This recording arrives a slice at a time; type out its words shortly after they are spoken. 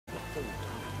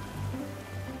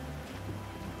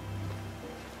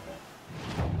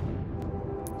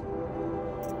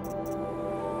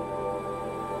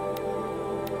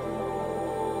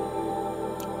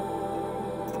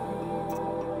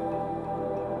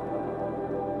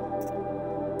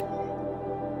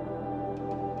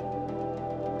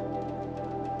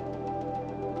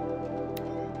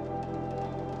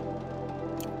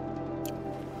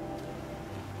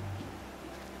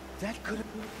That could have...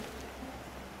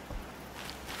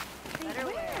 Better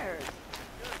wares.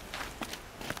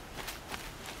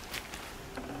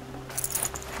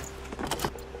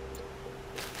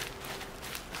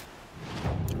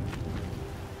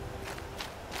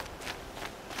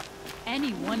 Any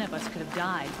one of us could have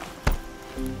died.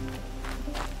 You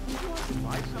want to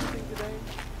buy something today?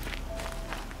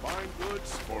 Fine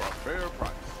goods for a fair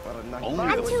price. But a nice...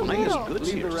 Only the finest goods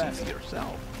Leave here, the rest see for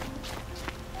yourself.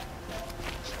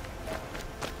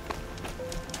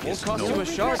 Won't cost you a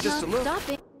shard just to look.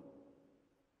 Stopping.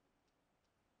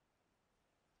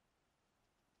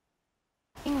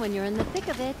 When you're in the thick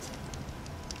of it.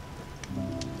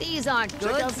 These aren't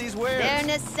goods. Check out these wares. They're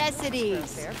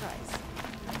necessities. For a fair price.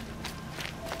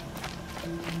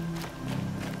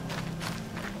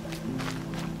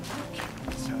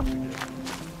 This sounds good.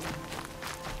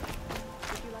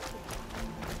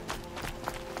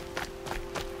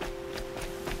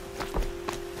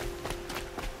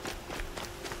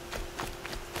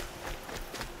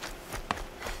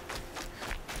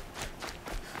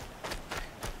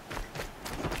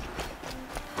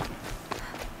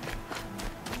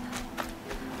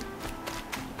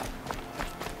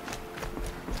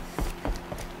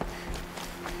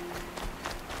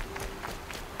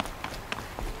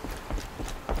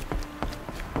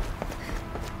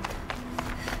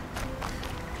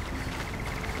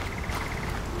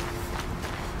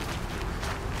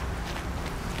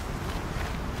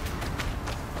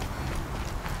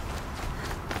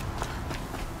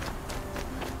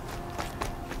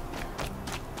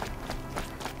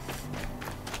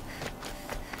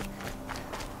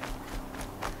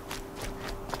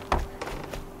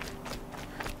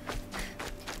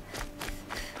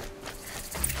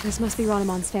 This must be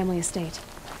Ronamon's family estate.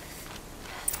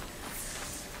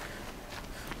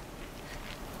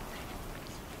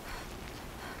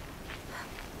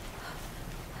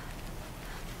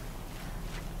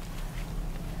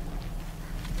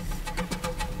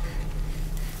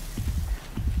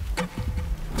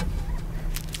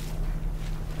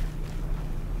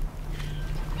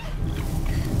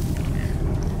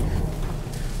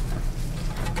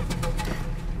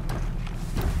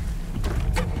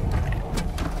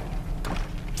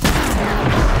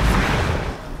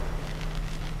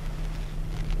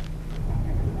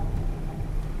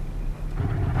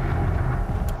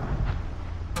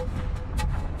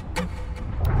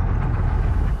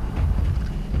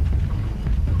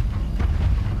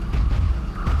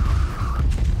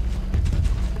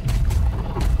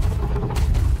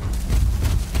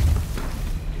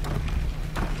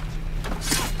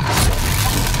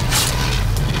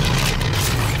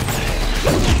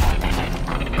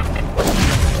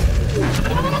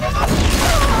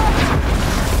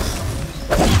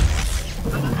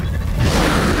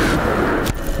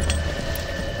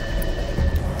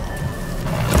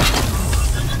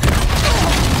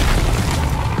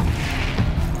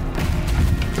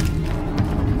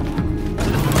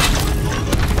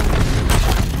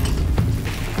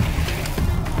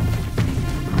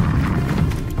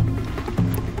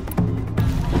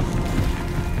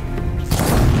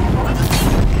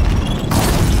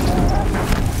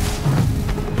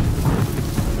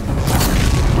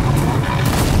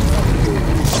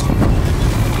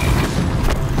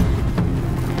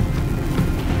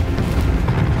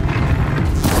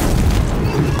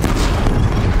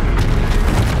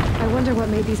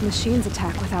 These machines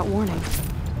attack without warning.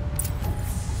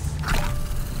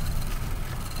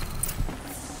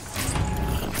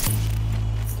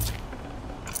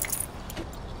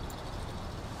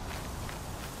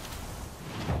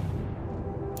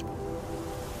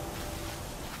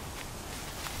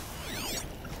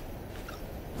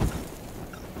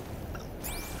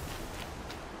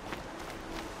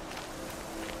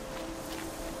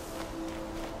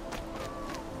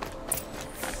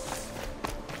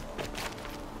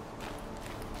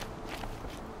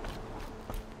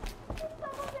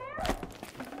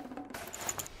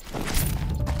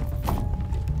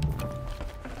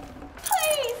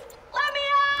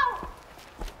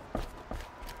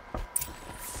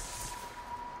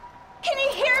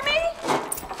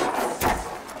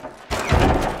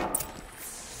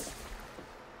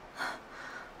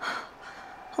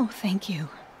 Thank you.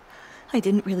 I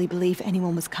didn't really believe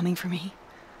anyone was coming for me.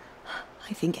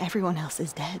 I think everyone else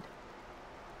is dead.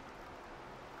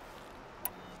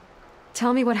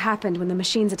 Tell me what happened when the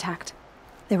machines attacked.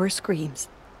 There were screams.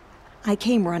 I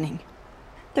came running.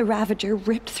 The Ravager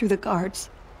ripped through the guards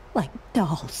like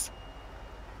dolls.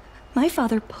 My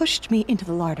father pushed me into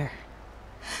the larder.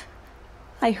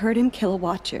 I heard him kill a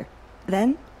watcher.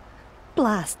 Then,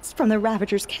 blasts from the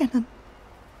Ravager's cannon.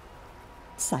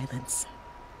 Silence.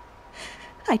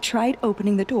 I tried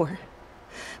opening the door,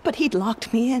 but he'd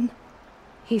locked me in.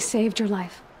 He saved your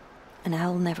life. And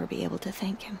I'll never be able to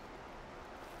thank him.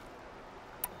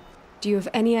 Do you have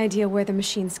any idea where the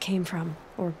machines came from,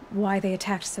 or why they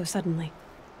attacked so suddenly?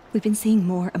 We've been seeing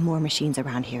more and more machines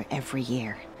around here every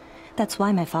year. That's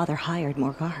why my father hired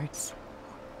more guards.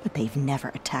 But they've never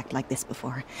attacked like this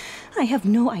before. I have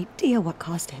no idea what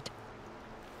caused it.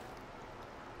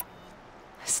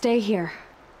 Stay here.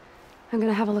 I'm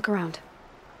gonna have a look around.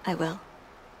 I will.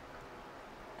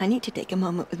 I need to take a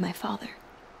moment with my father.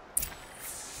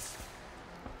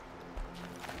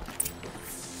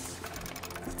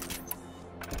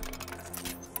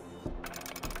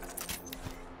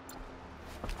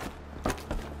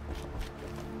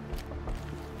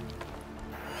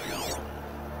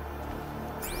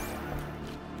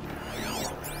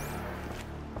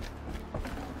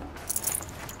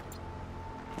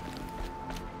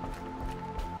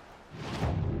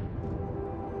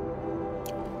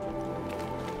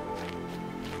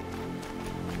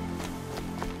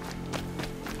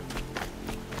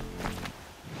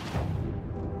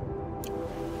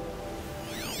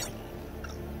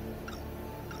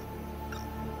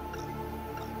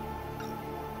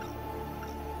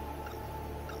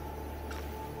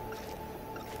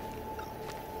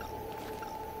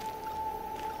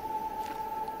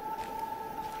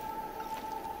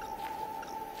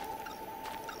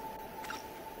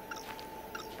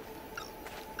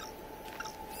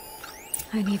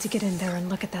 I need to get in there and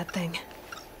look at that thing.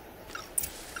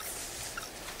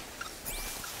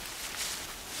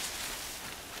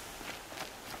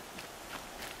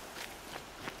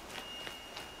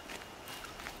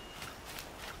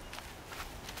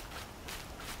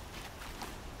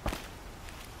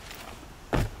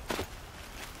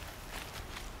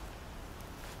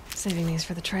 Saving these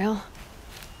for the trail.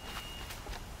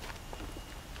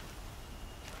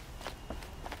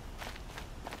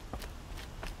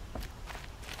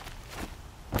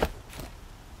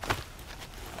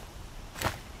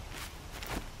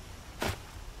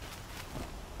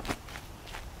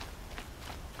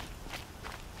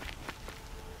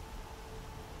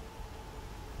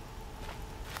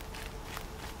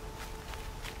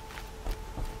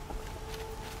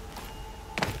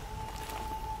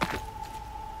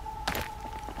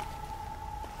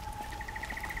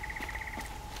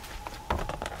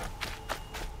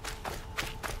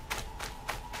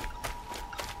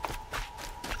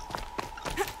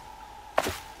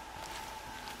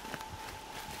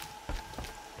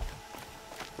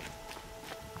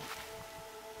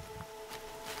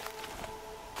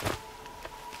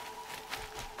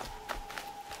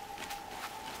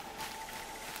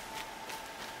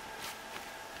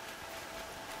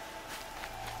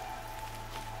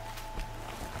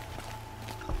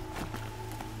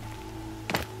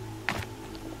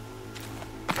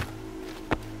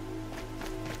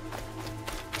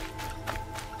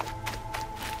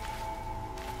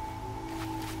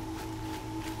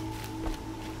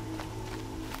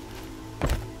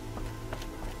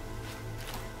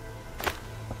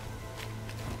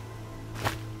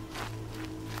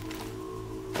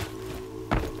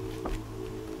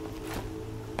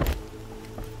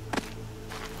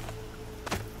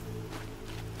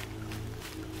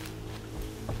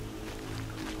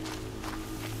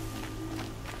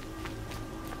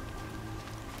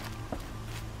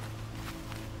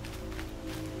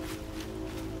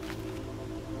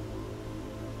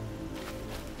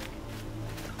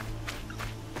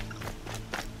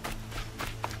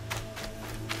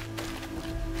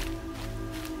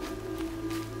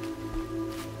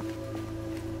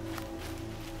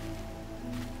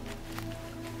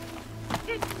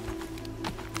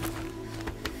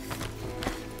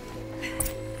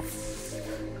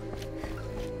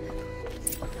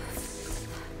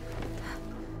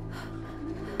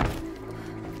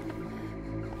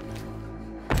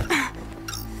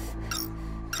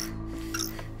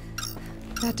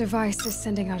 That device is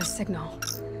sending out a signal.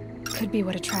 Could be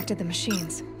what attracted the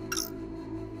machines.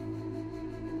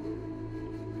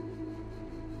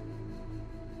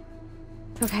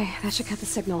 Okay, that should cut the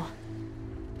signal.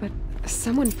 But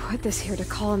someone put this here to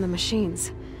call in the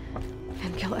machines.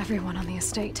 And kill everyone on the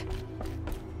estate.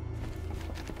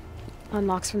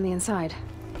 Unlocks from the inside.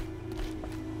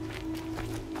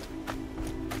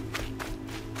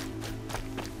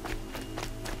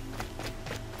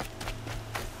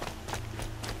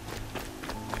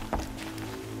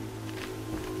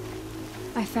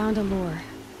 I found a lure.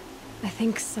 I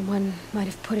think someone might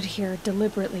have put it here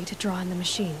deliberately to draw in the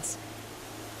machines.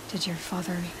 Did your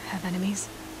father have enemies?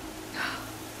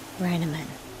 Rainaman.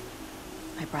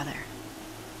 My brother.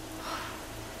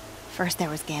 First there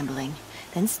was gambling,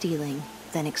 then stealing,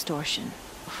 then extortion.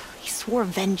 He swore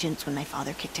vengeance when my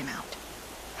father kicked him out.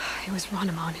 It was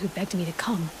Rainaman who begged me to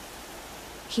come.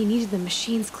 He needed the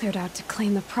machines cleared out to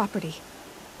claim the property.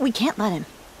 We can't let him.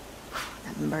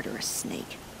 That murderous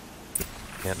snake.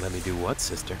 Can't let me do what,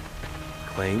 sister?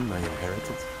 Claim my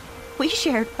inheritance? We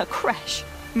shared a crash,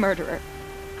 murderer.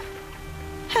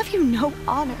 Have you no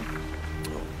honor?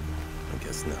 Oh, I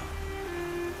guess not.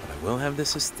 But I will have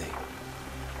this estate.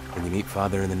 When you meet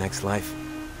father in the next life,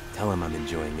 tell him I'm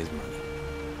enjoying his money.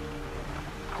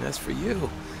 As for you,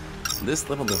 this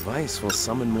little device will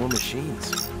summon more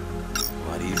machines. A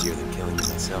lot easier than killing them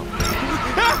myself.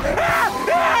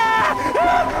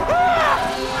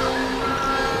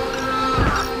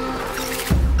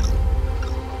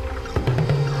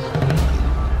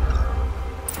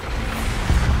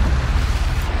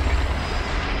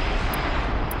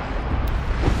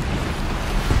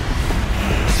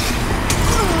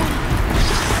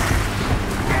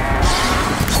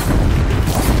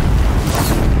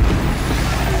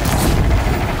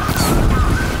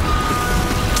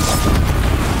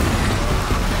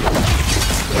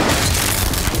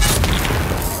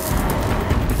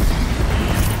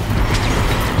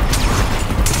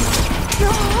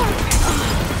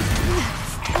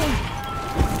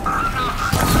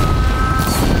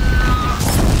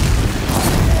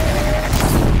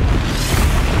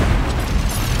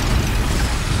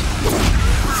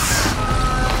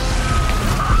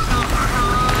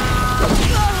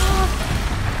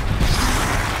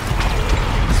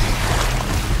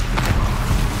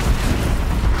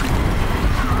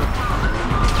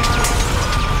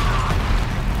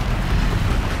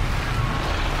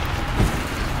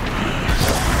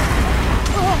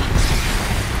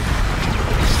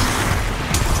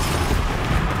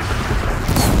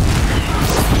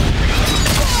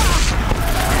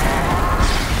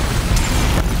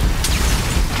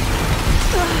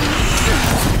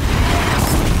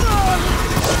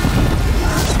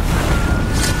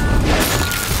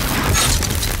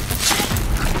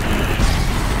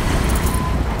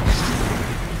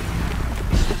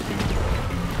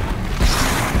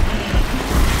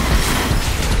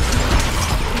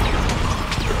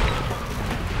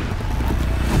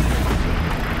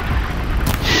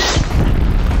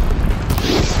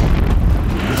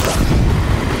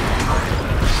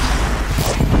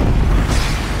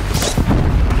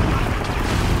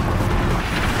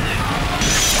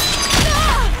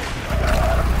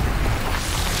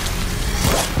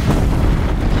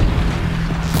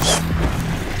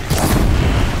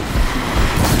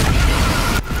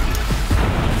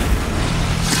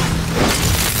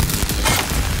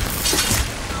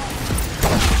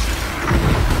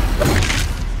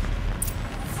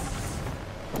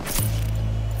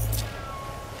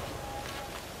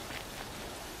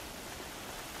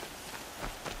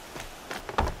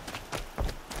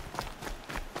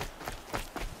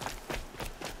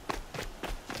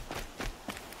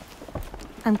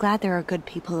 I'm glad there are good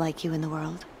people like you in the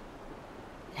world.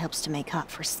 It helps to make up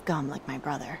for scum like my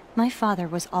brother. My father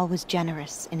was always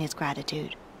generous in his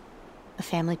gratitude. A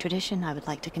family tradition I would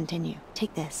like to continue.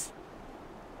 Take this.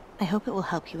 I hope it will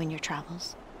help you in your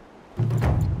travels.